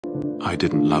I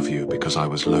didn't love you because I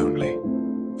was lonely.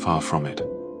 Far from it.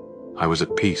 I was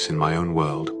at peace in my own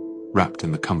world, wrapped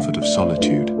in the comfort of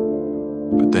solitude.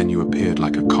 But then you appeared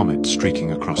like a comet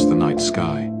streaking across the night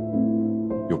sky.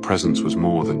 Your presence was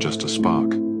more than just a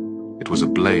spark. It was a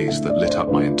blaze that lit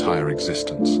up my entire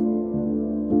existence.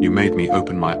 You made me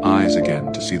open my eyes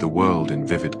again to see the world in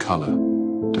vivid color.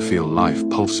 To feel life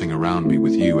pulsing around me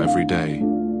with you every day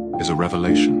is a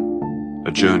revelation,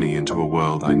 a journey into a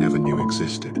world I never knew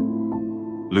existed.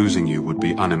 Losing you would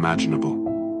be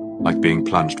unimaginable, like being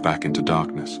plunged back into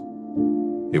darkness.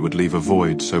 It would leave a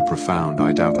void so profound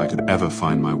I doubt I could ever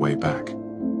find my way back.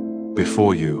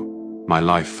 Before you, my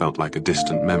life felt like a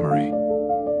distant memory,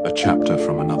 a chapter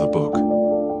from another book.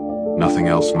 Nothing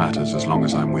else matters as long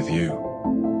as I'm with you.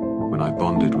 When I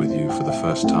bonded with you for the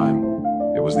first time,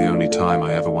 it was the only time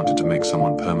I ever wanted to make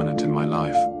someone permanent in my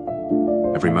life.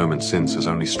 Every moment since has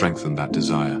only strengthened that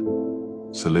desire,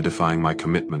 solidifying my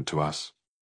commitment to us.